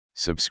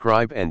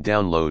Subscribe and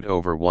download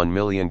over 1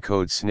 million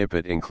code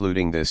snippet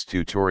including this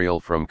tutorial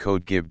from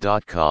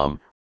codegive.com,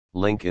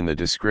 link in the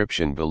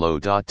description below.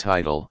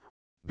 Title: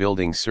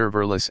 Building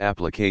Serverless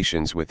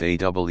Applications with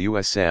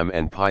AWS SAM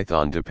and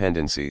Python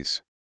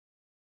Dependencies.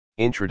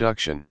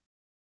 Introduction.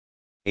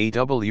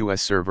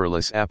 AWS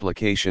Serverless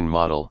Application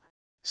Model,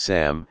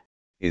 SAM,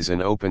 is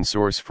an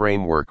open-source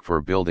framework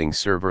for building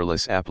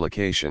serverless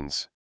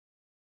applications.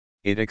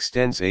 It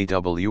extends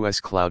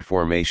AWS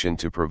CloudFormation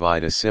to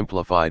provide a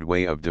simplified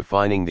way of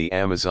defining the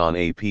Amazon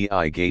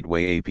API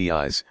Gateway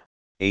APIs,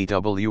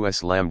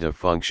 AWS Lambda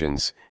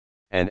functions,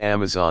 and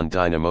Amazon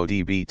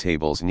DynamoDB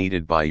tables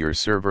needed by your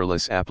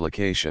serverless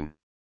application.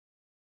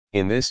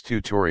 In this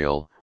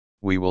tutorial,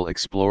 we will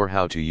explore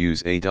how to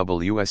use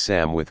AWS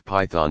SAM with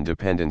Python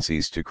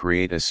dependencies to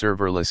create a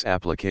serverless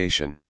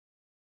application.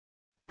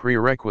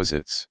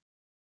 Prerequisites.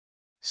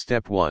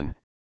 Step 1.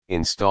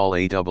 Install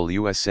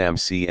AWS SAM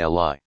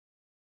CLI.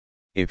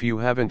 If you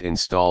haven't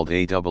installed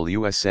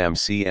AWS SAM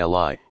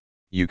CLI,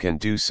 you can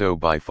do so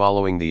by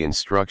following the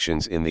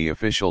instructions in the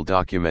official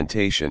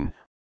documentation,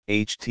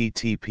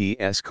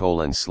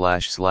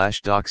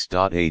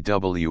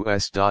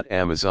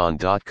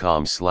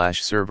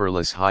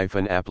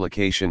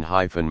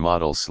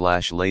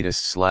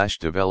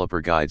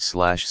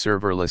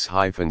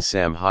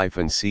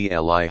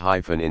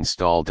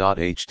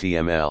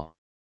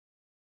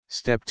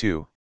 Step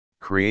 2.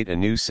 Create a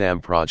new SAM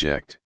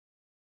project.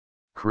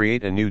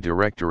 Create a new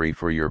directory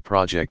for your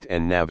project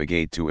and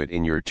navigate to it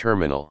in your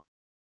terminal.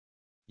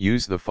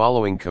 Use the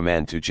following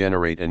command to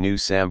generate a new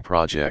SAM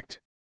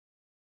project.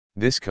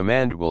 This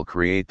command will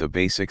create the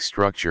basic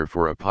structure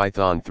for a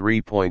Python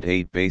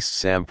 3.8 based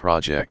SAM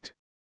project.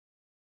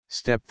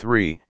 Step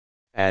 3.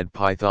 Add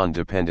Python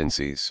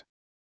dependencies.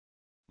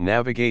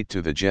 Navigate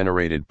to the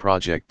generated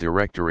project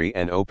directory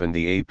and open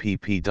the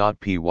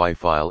app.py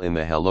file in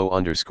the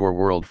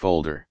hello_world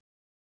folder.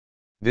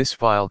 This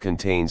file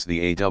contains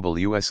the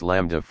AWS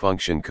Lambda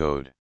function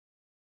code.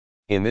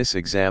 In this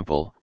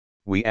example,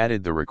 we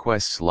added the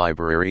requests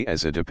library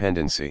as a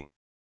dependency.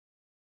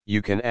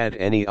 You can add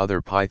any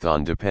other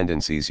Python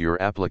dependencies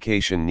your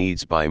application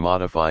needs by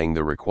modifying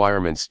the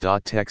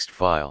requirements.txt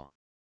file.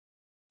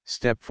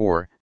 Step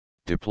 4.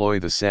 Deploy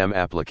the SAM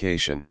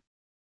application.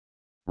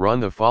 Run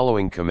the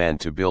following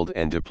command to build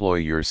and deploy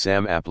your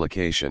SAM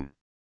application.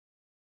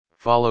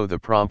 Follow the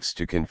prompts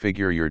to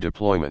configure your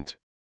deployment.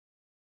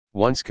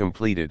 Once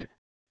completed,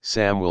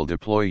 SAM will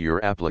deploy your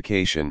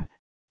application,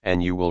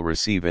 and you will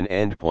receive an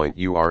endpoint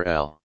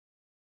URL.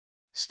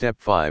 Step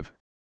 5.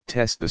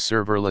 Test the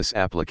serverless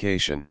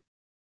application.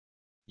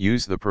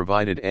 Use the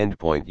provided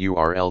endpoint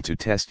URL to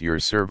test your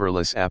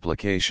serverless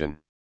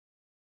application.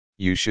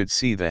 You should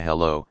see the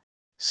Hello,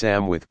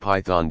 SAM with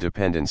Python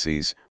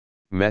dependencies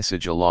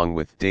message along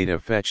with data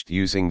fetched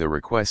using the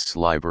requests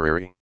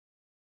library.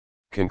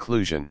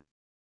 Conclusion.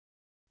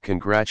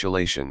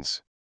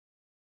 Congratulations!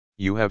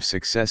 You have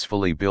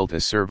successfully built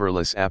a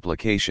serverless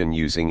application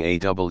using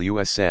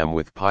AWS SAM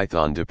with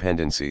Python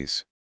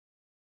dependencies.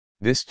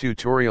 This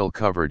tutorial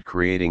covered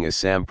creating a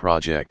SAM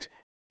project,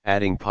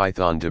 adding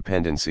Python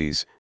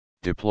dependencies,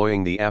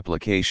 deploying the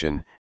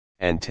application,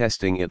 and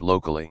testing it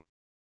locally.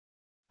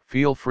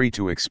 Feel free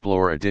to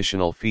explore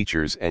additional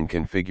features and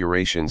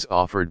configurations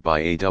offered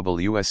by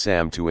AWS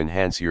SAM to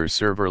enhance your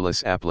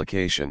serverless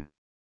application.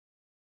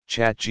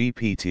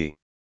 ChatGPT.